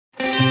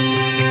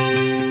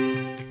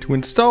To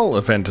install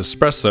Event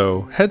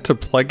Espresso, head to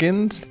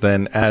Plugins,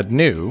 then Add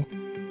New,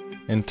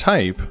 and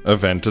type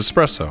Event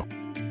Espresso.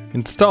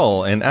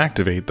 Install and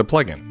activate the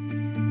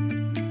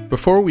plugin.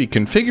 Before we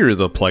configure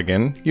the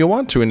plugin, you'll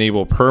want to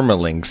enable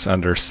permalinks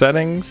under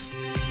Settings,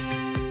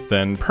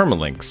 then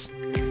Permalinks.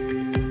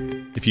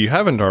 If you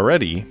haven't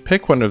already,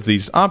 pick one of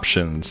these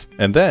options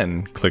and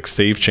then click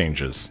Save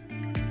Changes.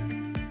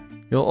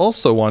 You'll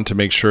also want to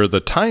make sure the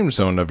time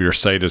zone of your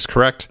site is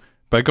correct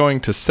by going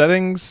to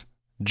Settings,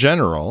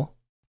 General,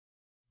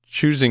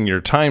 choosing your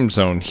time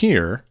zone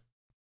here,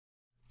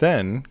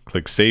 then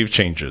click Save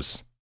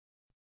Changes.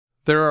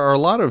 There are a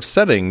lot of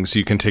settings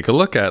you can take a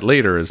look at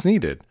later as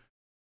needed.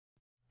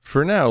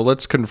 For now,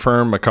 let's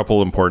confirm a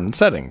couple important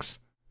settings.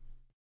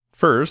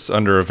 First,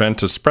 under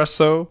Event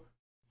Espresso,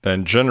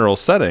 then General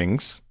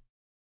Settings,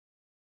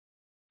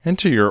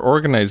 enter your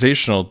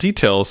organizational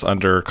details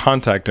under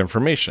Contact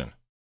Information.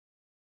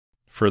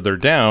 Further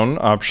down,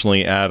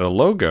 optionally add a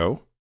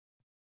logo,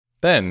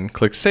 then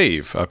click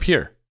Save up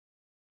here.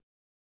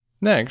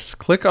 Next,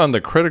 click on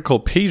the Critical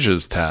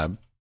Pages tab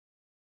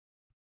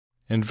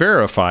and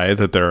verify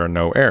that there are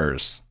no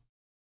errors.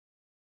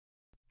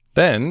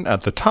 Then,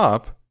 at the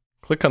top,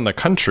 click on the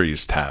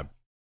Countries tab.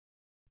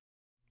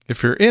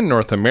 If you're in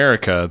North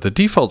America, the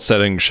default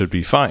settings should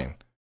be fine.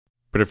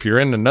 But if you're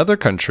in another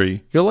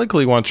country, you'll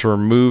likely want to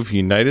remove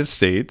United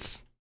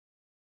States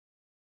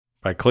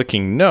by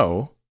clicking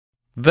No,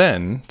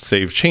 then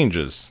Save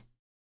Changes.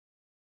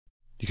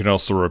 You can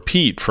also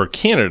repeat for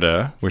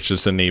Canada, which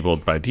is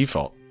enabled by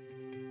default.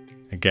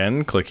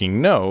 Again,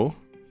 clicking No,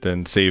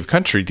 then Save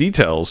Country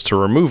Details to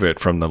remove it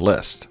from the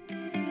list.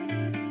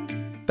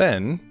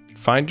 Then,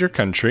 find your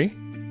country,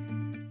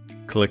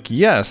 click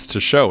Yes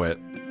to show it,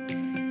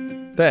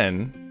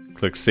 then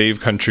click Save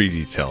Country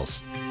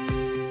Details.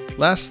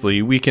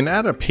 Lastly, we can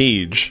add a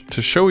page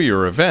to show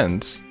your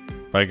events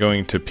by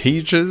going to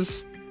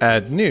Pages,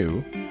 Add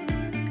New,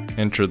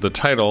 enter the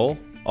title,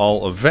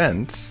 All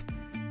Events,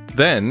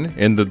 then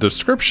in the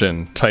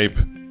description type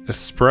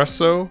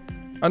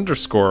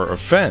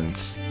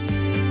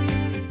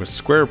Espresso_events with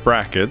square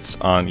brackets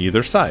on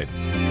either side.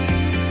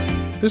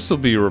 This will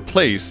be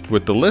replaced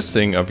with the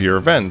listing of your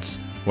events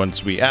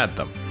once we add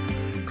them.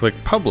 Click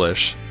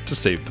Publish to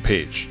save the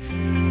page.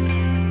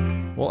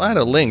 We'll add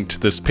a link to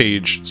this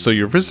page so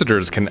your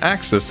visitors can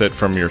access it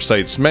from your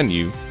site's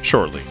menu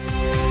shortly.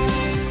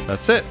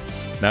 That's it.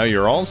 Now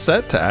you're all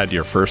set to add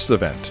your first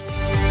event.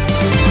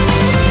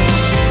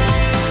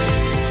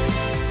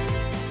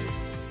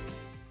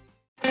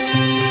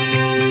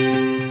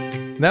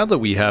 Now that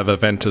we have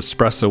Event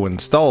Espresso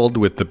installed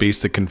with the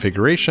basic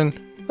configuration,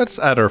 let's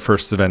add our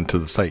first event to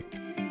the site.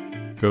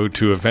 Go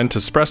to Event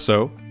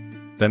Espresso,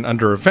 then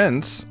under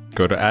Events,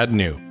 go to Add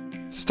New.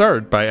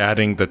 Start by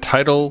adding the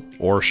title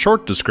or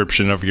short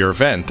description of your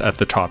event at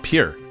the top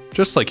here,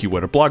 just like you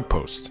would a blog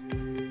post.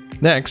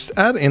 Next,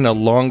 add in a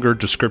longer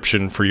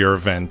description for your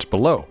event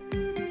below.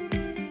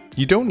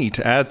 You don't need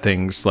to add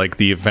things like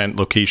the event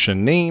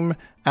location name,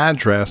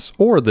 address,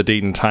 or the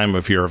date and time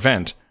of your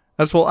event,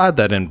 as we'll add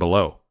that in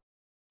below.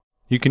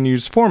 You can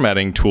use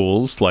formatting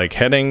tools like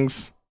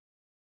headings,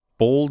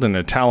 bold and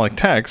italic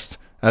text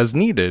as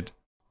needed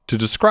to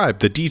describe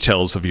the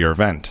details of your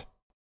event.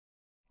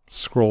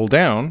 Scroll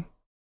down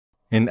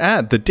and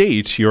add the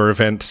date your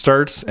event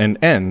starts and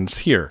ends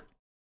here.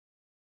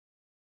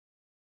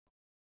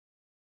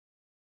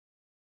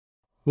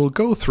 We'll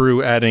go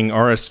through adding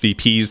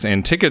RSVPs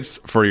and tickets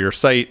for your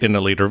site in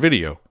a later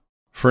video.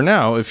 For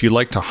now, if you'd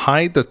like to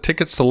hide the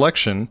ticket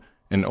selection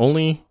and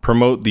only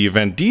promote the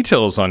event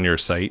details on your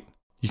site,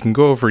 you can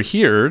go over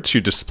here to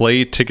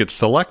Display Ticket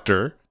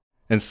Selector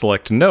and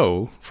select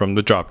No from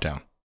the dropdown.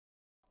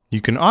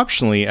 You can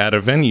optionally add a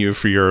venue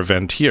for your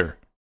event here,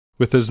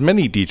 with as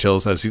many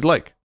details as you'd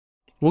like.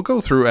 We'll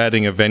go through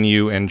adding a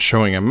venue and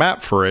showing a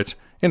map for it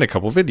in a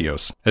couple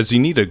videos, as you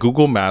need a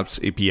Google Maps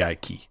API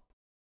key.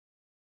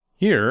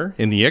 Here,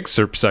 in the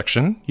excerpt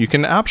section, you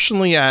can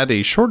optionally add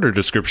a shorter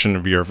description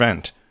of your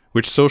event,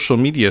 which social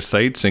media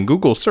sites and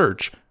Google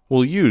Search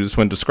will use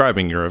when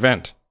describing your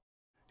event.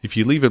 If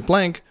you leave it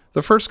blank,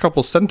 the first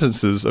couple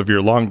sentences of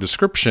your long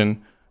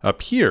description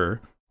up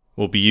here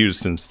will be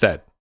used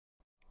instead.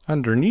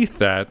 Underneath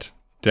that,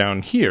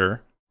 down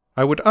here,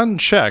 I would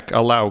uncheck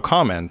Allow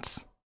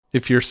Comments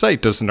if your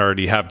site doesn't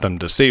already have them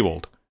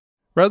disabled.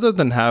 Rather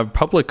than have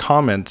public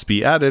comments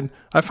be added,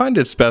 I find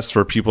it's best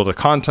for people to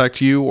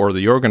contact you or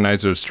the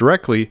organizers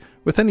directly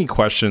with any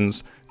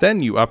questions,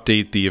 then you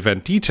update the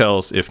event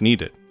details if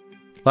needed.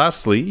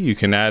 Lastly, you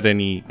can add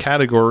any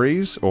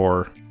categories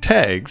or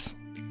tags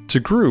to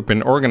group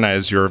and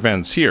organize your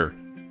events here,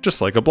 just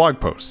like a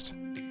blog post.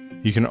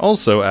 You can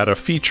also add a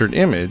featured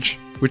image,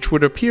 which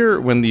would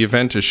appear when the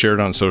event is shared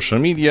on social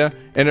media,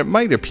 and it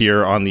might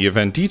appear on the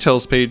event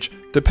details page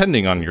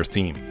depending on your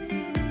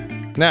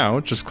theme. Now,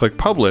 just click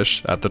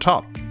Publish at the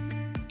top.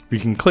 We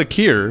can click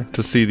here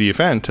to see the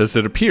event as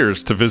it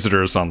appears to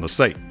visitors on the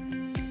site.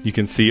 You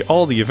can see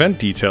all the event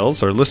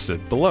details are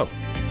listed below.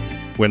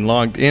 When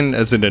logged in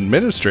as an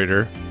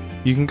administrator,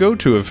 you can go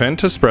to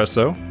Event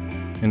Espresso,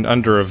 and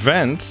under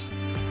Events,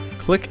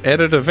 Click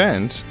Edit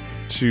Event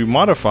to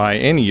modify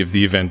any of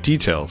the event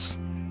details,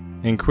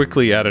 and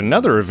quickly add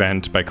another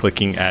event by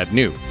clicking Add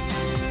New.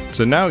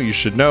 So now you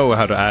should know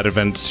how to add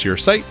events to your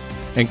site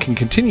and can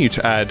continue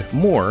to add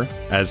more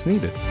as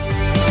needed.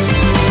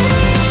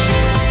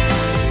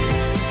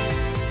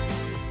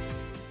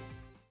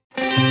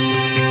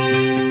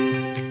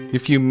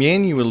 If you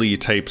manually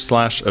type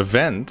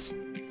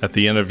 /events at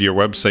the end of your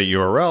website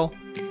URL,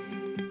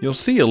 you'll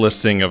see a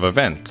listing of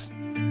events.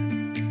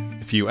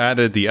 If you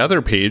added the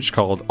other page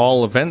called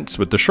All Events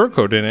with the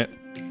shortcode in it,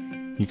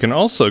 you can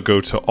also go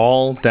to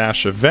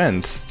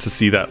all-events to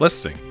see that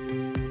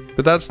listing.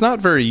 But that's not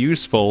very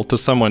useful to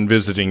someone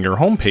visiting your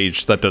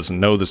homepage that doesn't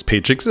know this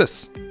page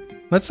exists.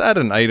 Let's add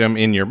an item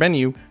in your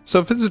menu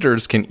so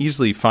visitors can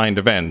easily find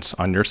events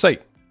on your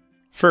site.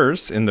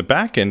 First, in the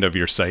back end of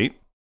your site,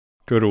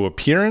 go to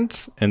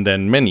Appearance and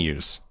then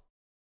Menus.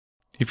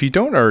 If you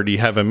don't already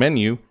have a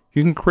menu,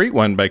 you can create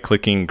one by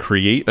clicking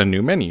Create a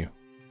New Menu.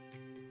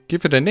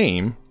 Give it a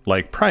name,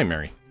 like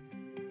Primary.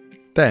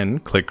 Then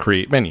click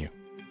Create Menu.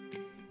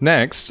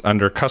 Next,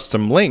 under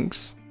Custom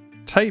Links,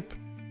 type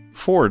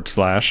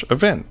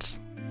 /events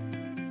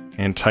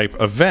and type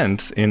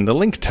events in the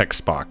link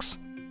text box.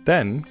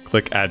 Then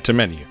click Add to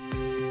Menu.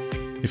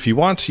 If you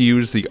want to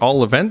use the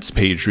All Events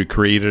page we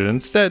created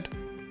instead,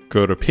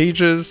 go to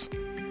Pages,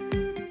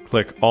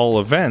 click All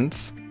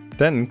Events,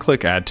 then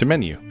click Add to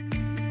Menu.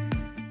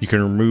 You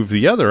can remove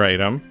the other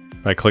item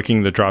by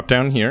clicking the drop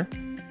down here,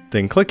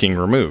 then clicking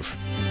Remove.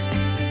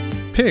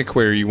 Pick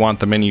where you want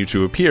the menu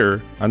to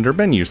appear under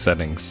Menu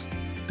Settings.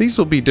 These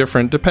will be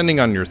different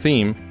depending on your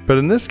theme, but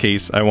in this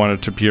case I want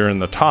it to appear in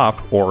the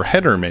top or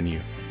header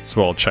menu,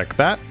 so I'll check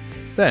that,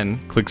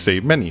 then click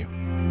Save Menu.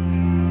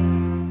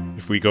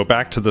 If we go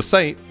back to the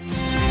site,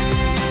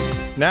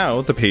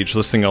 now the page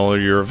listing all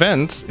of your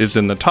events is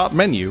in the top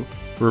menu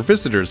where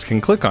visitors can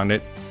click on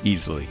it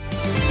easily.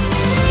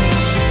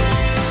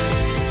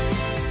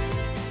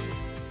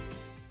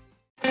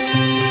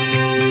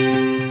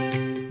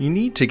 You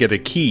need to get a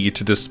key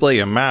to display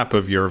a map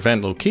of your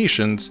event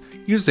locations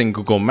using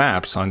Google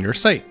Maps on your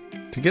site.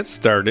 To get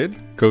started,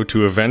 go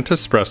to Event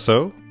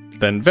Espresso,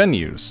 then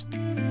Venues,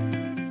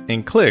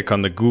 and click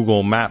on the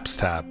Google Maps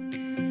tab.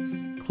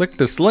 Click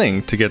this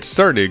link to get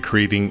started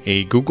creating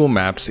a Google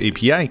Maps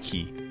API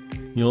key.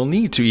 You'll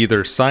need to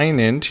either sign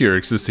in to your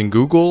existing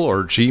Google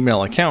or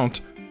Gmail account,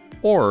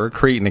 or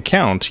create an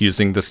account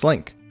using this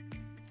link.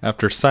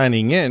 After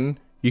signing in,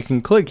 you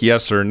can click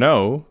Yes or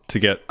No to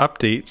get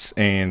updates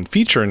and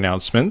feature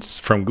announcements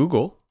from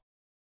Google.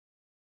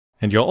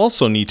 And you'll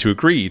also need to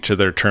agree to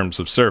their terms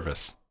of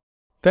service.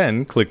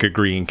 Then click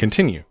Agree and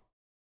Continue.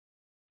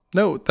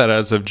 Note that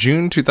as of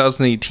June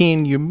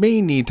 2018, you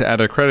may need to add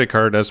a credit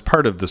card as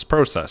part of this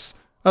process.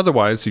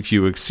 Otherwise, if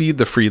you exceed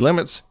the free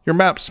limits, your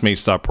maps may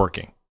stop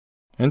working.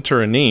 Enter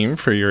a name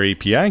for your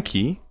API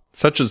key,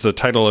 such as the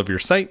title of your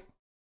site.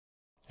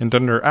 And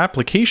under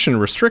Application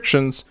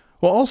Restrictions,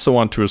 we'll also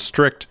want to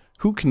restrict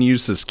who can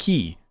use this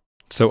key,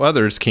 so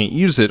others can't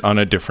use it on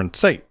a different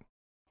site.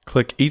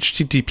 Click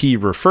HTTP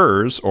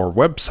refers or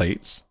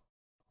websites,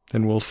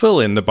 then we'll fill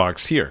in the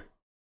box here.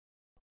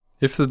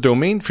 If the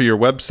domain for your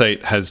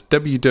website has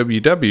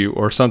www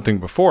or something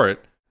before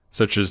it,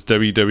 such as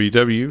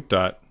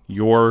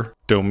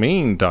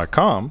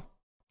www.yourdomain.com,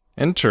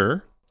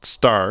 enter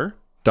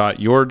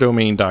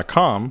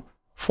star.yourdomain.com/*,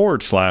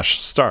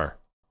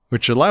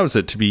 which allows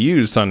it to be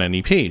used on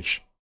any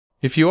page.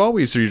 If you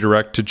always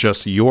redirect to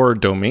just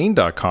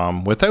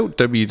yourdomain.com without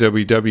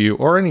www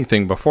or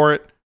anything before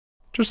it,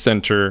 just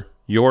enter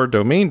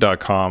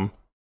yourdomain.com/*.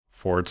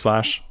 For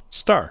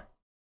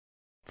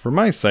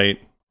my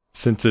site,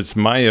 since it's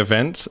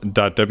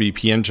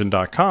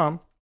myevents.wpengine.com,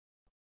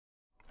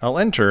 I'll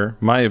enter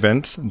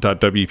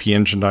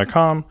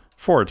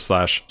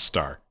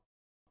myevents.wpengine.com/*.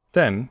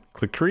 Then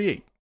click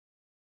Create.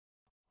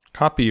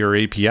 Copy your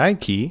API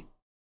key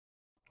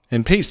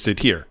and paste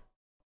it here.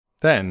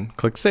 Then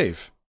click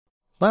Save.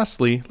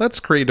 Lastly, let's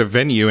create a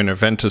venue in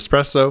Event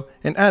Espresso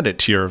and add it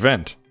to your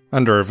event.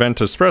 Under Event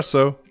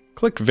Espresso,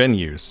 click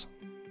Venues.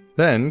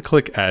 Then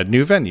click Add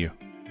New Venue.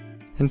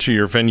 Enter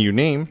your venue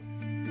name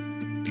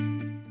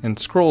and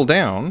scroll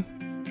down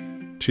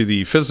to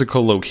the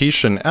Physical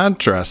Location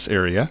Address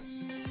area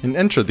and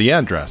enter the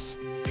address.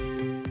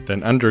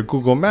 Then under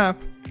Google Map,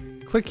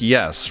 click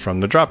Yes from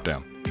the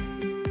dropdown.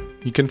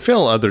 You can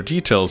fill other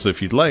details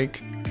if you'd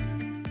like,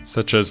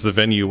 such as the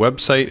venue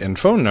website and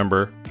phone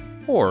number,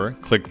 or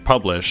click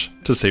Publish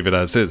to save it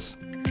as is.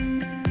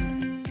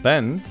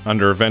 Then,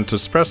 under Event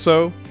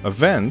Espresso,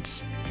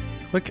 Events,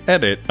 click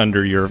Edit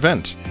under your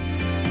event.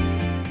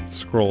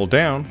 Scroll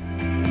down,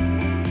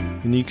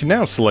 and you can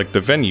now select the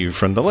venue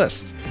from the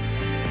list.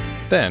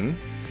 Then,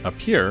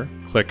 up here,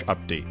 click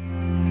Update.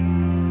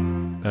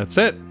 That's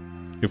it.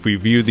 If we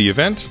view the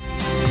event,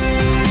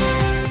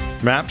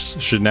 maps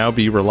should now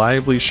be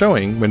reliably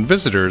showing when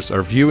visitors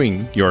are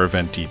viewing your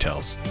event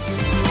details.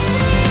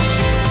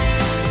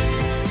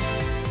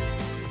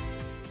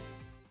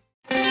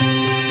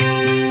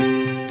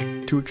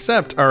 To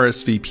accept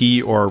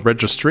RSVP or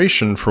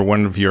registration for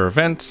one of your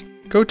events,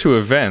 go to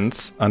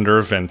Events under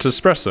Event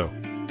Espresso.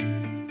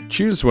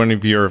 Choose one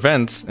of your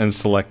events and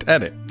select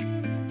Edit.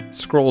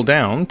 Scroll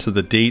down to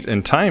the Date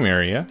and Time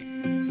area,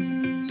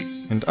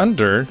 and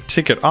under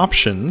Ticket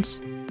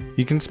Options,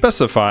 you can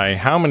specify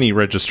how many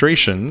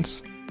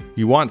registrations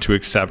you want to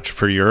accept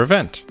for your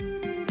event.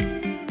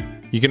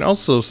 You can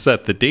also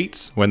set the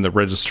dates when the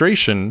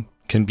registration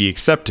can be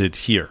accepted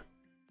here.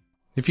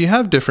 If you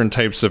have different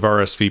types of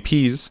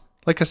RSVPs,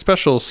 like a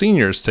special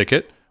seniors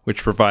ticket,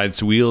 which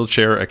provides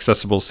wheelchair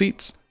accessible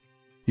seats,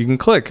 you can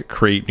click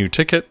Create New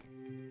Ticket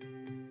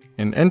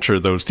and enter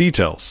those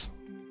details.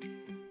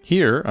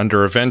 Here,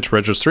 under Event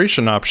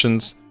Registration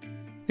Options,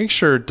 make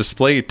sure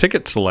Display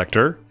Ticket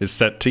Selector is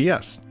set to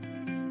Yes.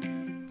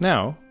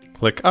 Now,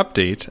 click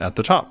Update at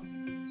the top.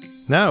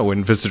 Now,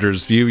 when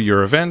visitors view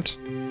your event,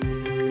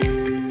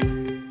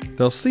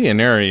 they'll see an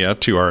area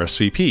to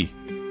RSVP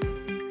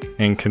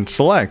and can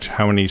select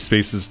how many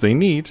spaces they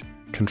need,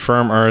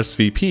 confirm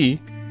RSVP,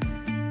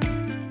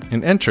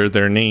 and enter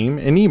their name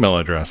and email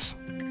address.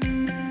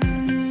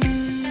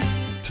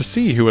 To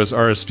see who has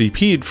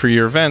RSVP'd for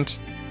your event,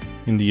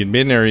 in the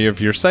admin area of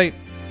your site,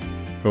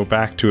 go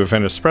back to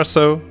Event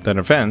Espresso, then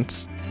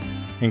Events,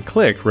 and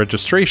click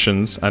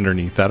Registrations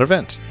underneath that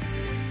event.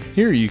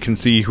 Here you can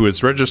see who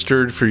is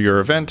registered for your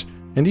event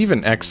and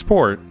even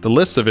export the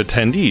list of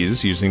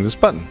attendees using this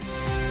button.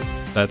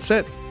 That's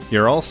it.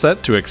 You're all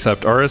set to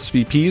accept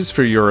RSVPs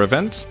for your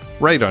events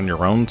right on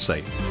your own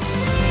site.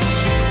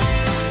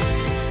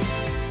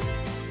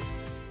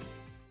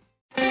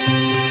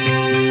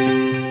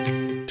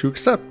 To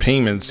accept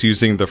payments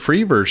using the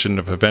free version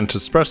of Event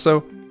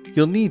Espresso,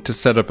 you'll need to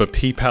set up a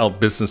PayPal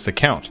business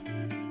account.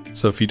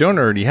 So if you don't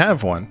already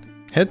have one,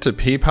 head to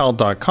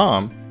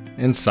paypal.com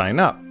and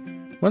sign up.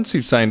 Once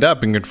you've signed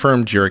up and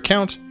confirmed your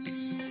account,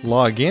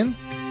 log in,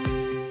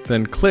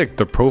 then click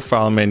the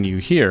Profile menu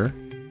here,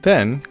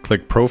 then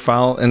click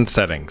Profile and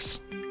Settings.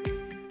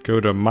 Go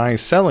to My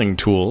Selling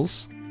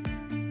Tools,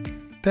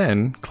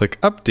 then click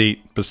Update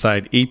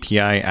beside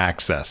API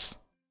Access.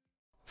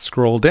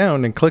 Scroll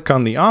down and click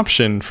on the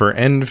option for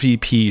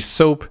MVP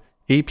SOAP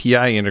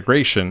API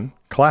Integration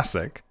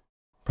Classic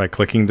by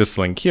clicking this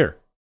link here.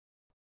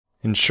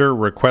 Ensure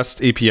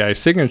Request API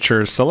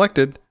Signature is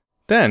selected,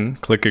 then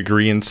click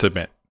Agree and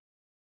Submit.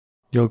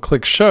 You'll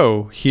click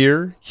Show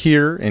here,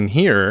 here, and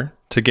here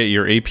to get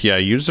your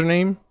API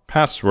username,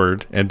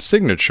 password, and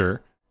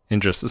signature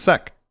in just a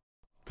sec.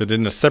 But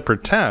in a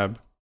separate tab,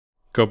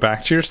 go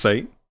back to your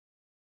site,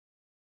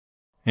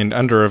 and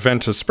under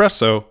Event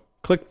Espresso,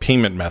 click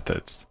Payment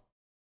Methods.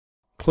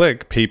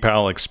 Click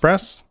PayPal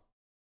Express,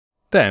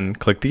 then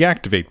click the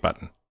Activate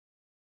button.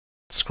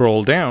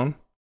 Scroll down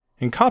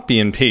and copy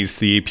and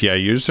paste the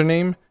API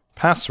username,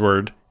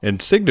 password,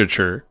 and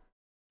signature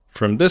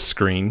from this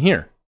screen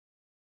here.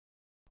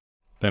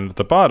 Then at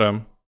the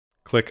bottom,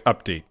 click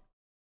Update.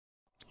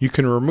 You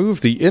can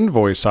remove the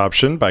Invoice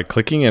option by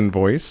clicking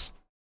Invoice,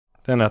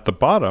 then at the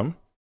bottom,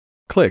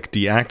 click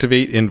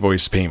Deactivate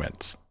Invoice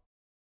Payments.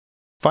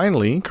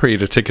 Finally,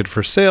 create a ticket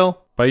for sale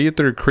by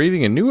either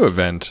creating a new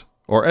event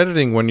or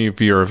editing one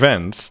of your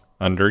events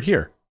under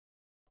here.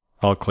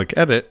 I'll click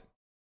Edit.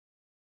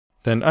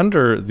 Then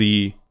under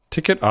the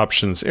Ticket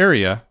Options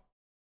area,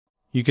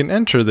 you can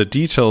enter the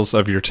details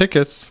of your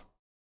tickets,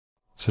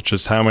 such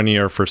as how many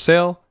are for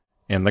sale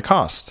and the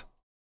cost.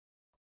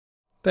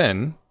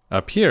 Then,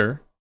 up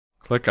here,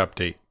 click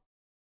Update.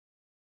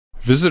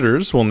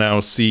 Visitors will now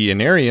see an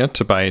area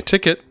to buy a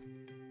ticket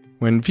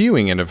when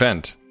viewing an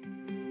event.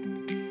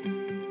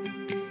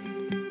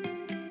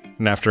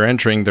 And after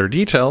entering their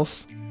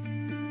details,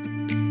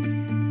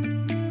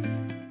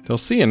 they'll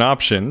see an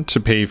option to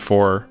pay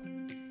for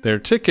their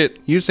ticket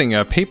using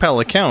a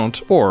PayPal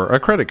account or a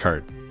credit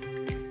card.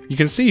 You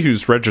can see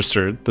who's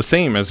registered the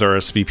same as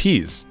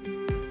RSVPs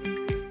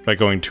by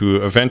going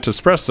to Event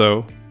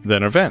Espresso,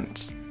 then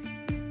Events,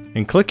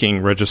 and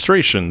clicking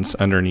Registrations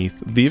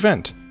underneath the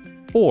event,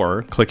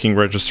 or clicking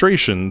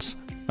Registrations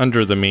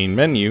under the main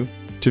menu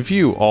to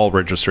view all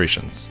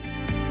registrations.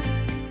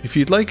 If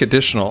you'd like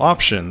additional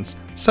options,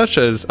 such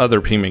as other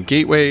payment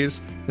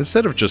gateways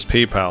instead of just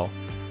PayPal,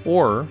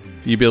 or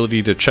the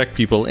ability to check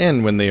people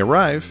in when they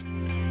arrive,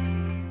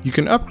 you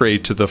can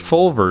upgrade to the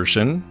full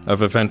version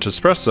of Event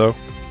Espresso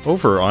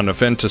over on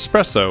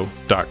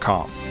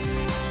eventespresso.com.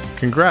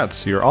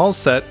 Congrats, you're all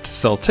set to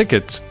sell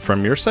tickets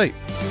from your site.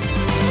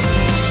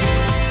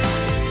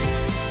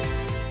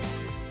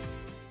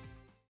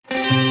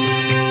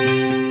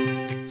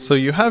 So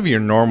you have your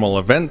normal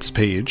events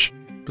page,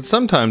 but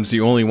sometimes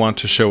you only want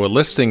to show a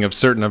listing of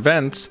certain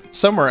events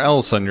somewhere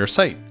else on your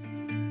site.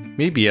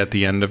 Maybe at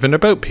the end of an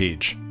About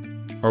page,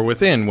 or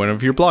within one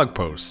of your blog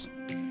posts.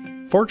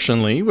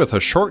 Fortunately, with a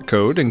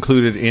shortcode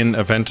included in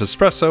Event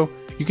Espresso,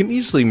 you can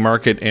easily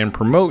market and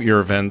promote your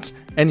events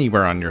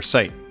anywhere on your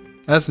site.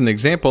 As an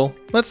example,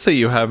 let's say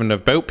you have an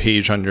About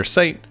page on your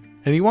site,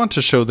 and you want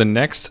to show the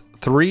next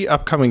 3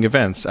 upcoming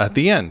events at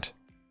the end.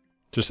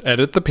 Just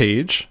edit the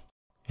page,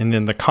 and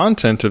in the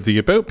content of the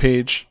About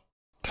page,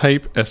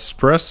 type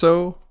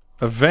Espresso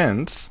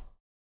Events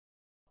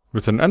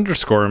with an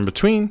underscore in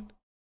between,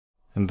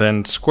 and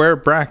then square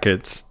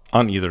brackets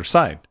on either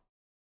side.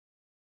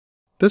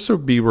 This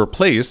would be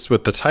replaced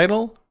with the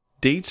title,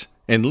 date,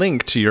 and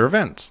link to your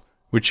events,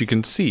 which you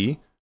can see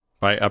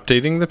by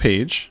updating the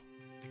page,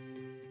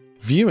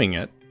 viewing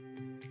it,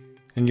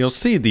 and you'll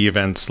see the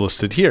events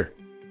listed here.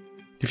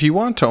 If you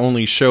want to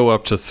only show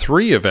up to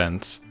 3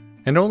 events,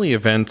 and only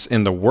events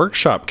in the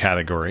workshop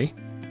category,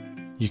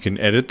 you can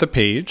edit the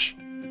page,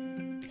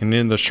 and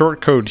in the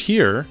shortcode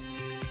here,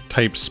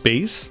 type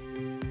space,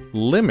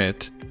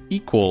 limit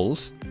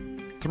equals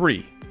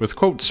 3 with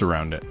quotes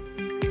around it.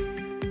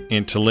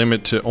 And to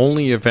limit to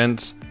only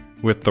events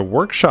with the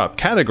workshop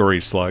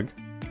category slug,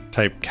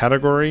 type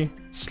category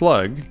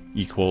slug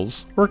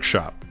equals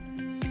workshop.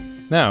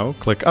 Now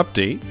click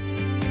update,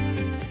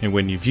 and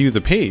when you view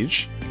the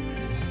page,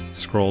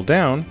 scroll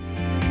down,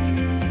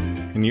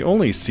 and you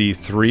only see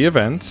 3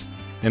 events,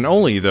 and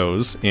only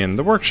those in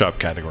the workshop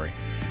category.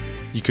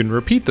 You can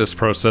repeat this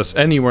process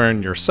anywhere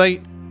in your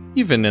site,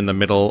 even in the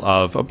middle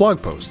of a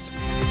blog post.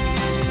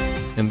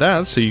 And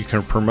that's so you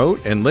can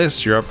promote and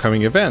list your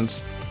upcoming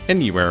events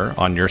anywhere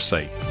on your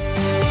site.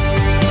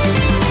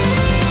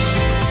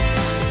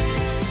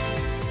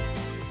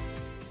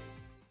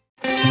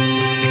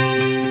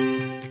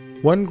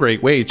 One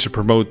great way to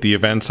promote the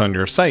events on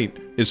your site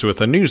is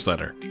with a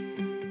newsletter.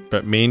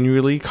 But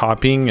manually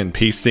copying and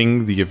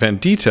pasting the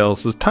event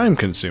details is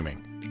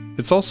time-consuming.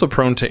 It's also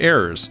prone to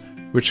errors,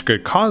 which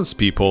could cause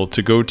people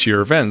to go to your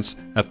events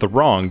at the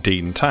wrong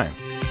date and time.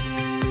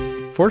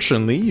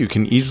 Fortunately, you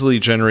can easily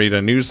generate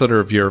a newsletter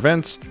of your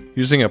events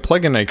using a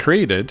plugin I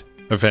created,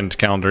 Event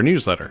Calendar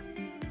Newsletter.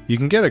 You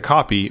can get a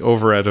copy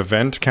over at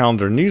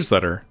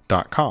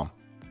eventcalendarnewsletter.com.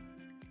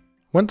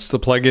 Once the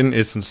plugin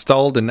is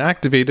installed and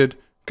activated,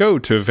 go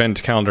to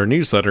Event Calendar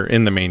Newsletter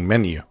in the main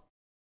menu.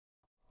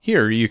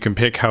 Here you can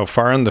pick how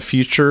far in the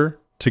future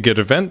to get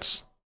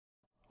events,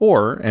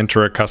 or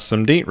enter a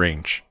custom date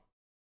range.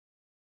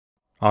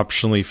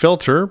 Optionally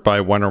filter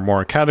by 1 or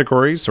more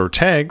categories or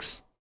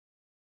tags.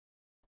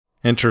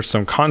 Enter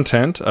some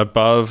content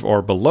above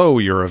or below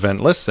your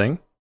event listing.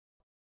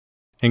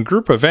 And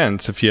group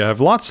events if you have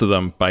lots of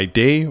them by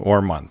day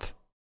or month.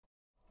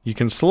 You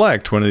can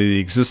select one of the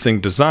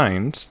existing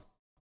designs,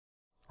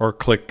 or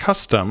click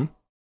Custom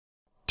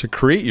to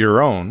create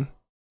your own,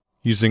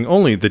 using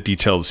only the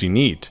details you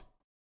need.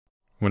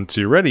 Once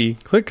you're ready,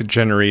 click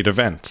Generate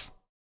Events.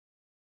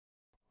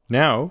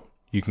 Now,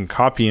 you can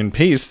copy and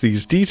paste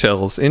these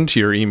details into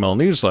your email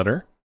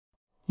newsletter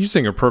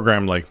using a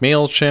program like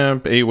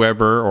MailChimp,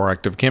 Aweber, or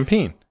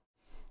ActiveCampaign,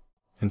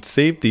 and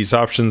save these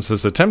options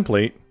as a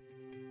template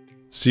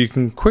so you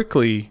can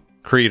quickly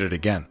create it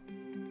again.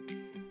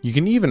 You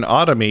can even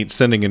automate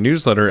sending a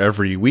newsletter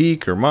every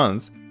week or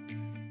month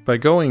by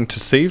going to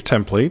Save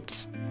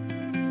Templates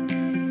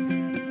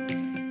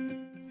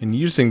and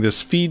using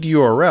this feed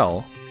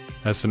URL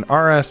as an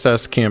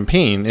RSS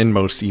campaign in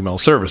most email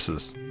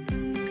services.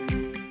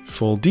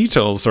 Full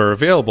details are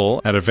available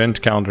at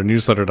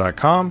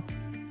eventcalendarnewsletter.com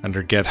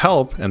under Get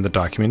Help and the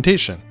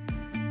documentation,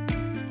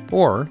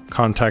 or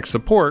contact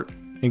support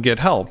and get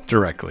help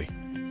directly.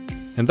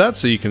 And that's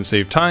so you can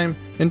save time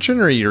and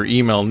generate your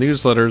email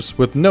newsletters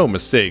with no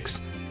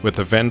mistakes with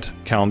Event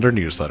Calendar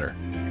Newsletter.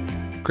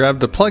 Grab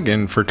the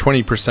plugin for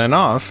 20%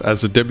 off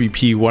as a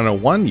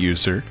WP101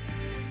 user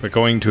by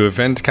going to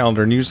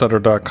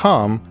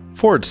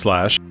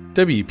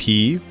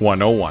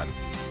eventcalendarnewsletter.com/WP101.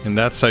 And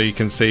that's how you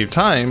can save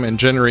time and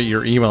generate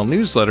your email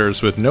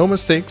newsletters with no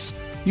mistakes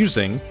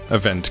using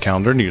Event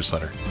Calendar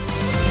Newsletter.